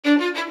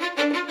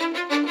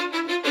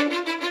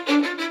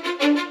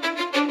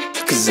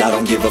Cause I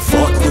don't give a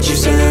fuck what you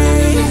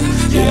say.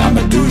 Yeah,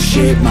 I'ma do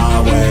shit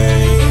my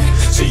way.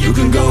 So you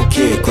can go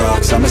kick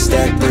rocks, I'ma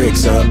stack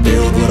bricks up,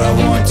 build what I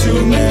want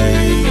to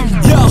make.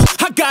 Yo,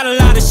 I got a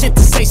lot of shit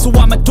to say, so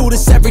I'ma do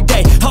this every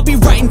day. I'll be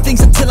writing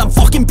things until I'm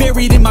fucking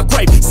buried in my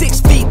grave.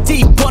 6 feet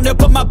deep under,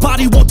 but my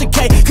body won't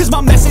decay. Cause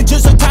my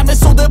messages are timeless,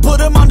 so they'll put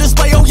them on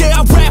display. Oh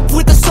yeah, I rap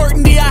with a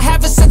certainty, I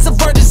have a sense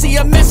of urgency.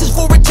 A message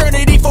for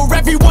eternity, for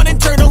everyone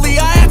internally.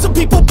 I had some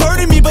people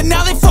burning me, but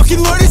now they fucking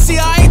learn to see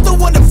I ain't the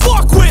one to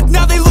fuck with,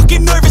 now they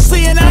looking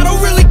nervously. And I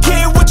don't really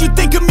care what you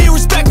think of me,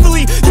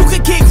 respectfully. You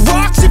can kick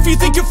rocks if you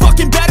think you're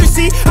fucking better,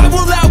 see. I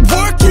will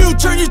outwork you,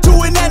 turn you to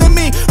an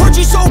enemy. Hurt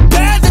you so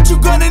bad that you're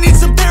gonna need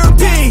some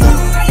therapy.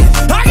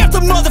 I got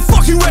the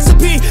motherfucking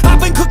recipe, I've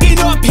been cooking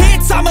up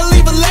hits, I'ma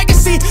leave a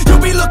legacy.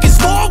 You'll be looking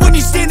small when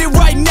you're standing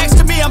right next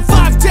to me. I'm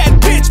 5'10",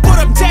 bitch, but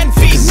I'm 10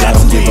 feet. Cause I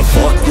don't give a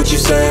fuck what you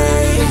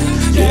say.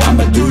 Yeah,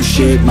 I'ma do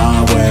shit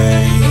my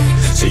way.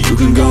 So you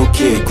can go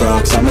kick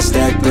rocks, I'ma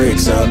stack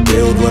bricks up,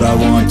 build what I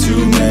want to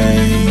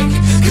make.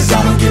 Cause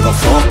I don't give a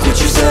fuck what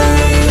you say.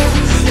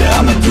 Yeah,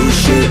 I'ma do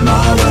shit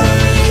my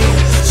way.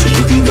 So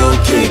you can go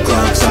kick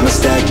rocks, I'ma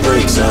stack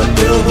bricks up,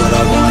 build what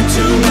I want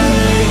to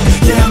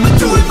make. Yeah, I'ma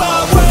do it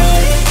my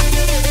way.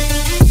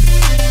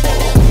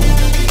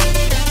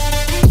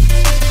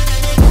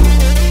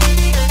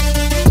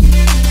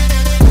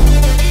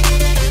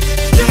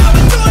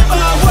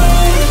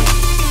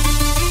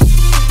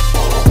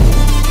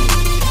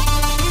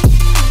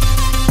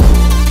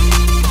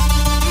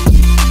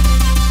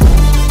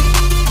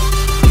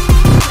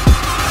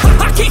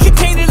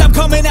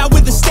 Coming out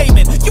with a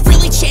statement. You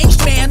really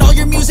changed, man, all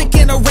your music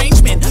and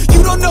arrangement.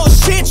 You don't know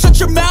shit, shut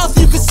your mouth,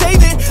 you can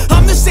save it.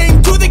 I'm the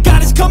same dude that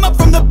got his come up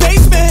from the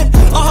basement.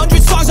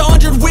 100 songs,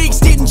 100 weeks,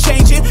 didn't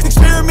change it.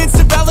 Experiments,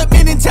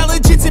 development,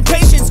 intelligence, and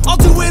patience. I'll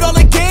do it all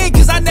again,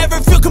 cause I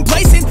never feel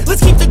complacent.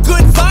 Let's keep the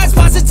good vibes,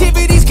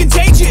 positivity's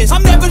contagious.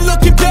 I'm never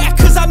looking back,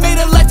 cause I made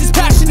a life that's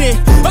passionate.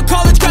 A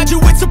college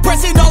graduate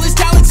suppressing all his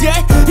talents,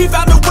 yeah. He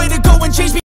found a way to go and change me.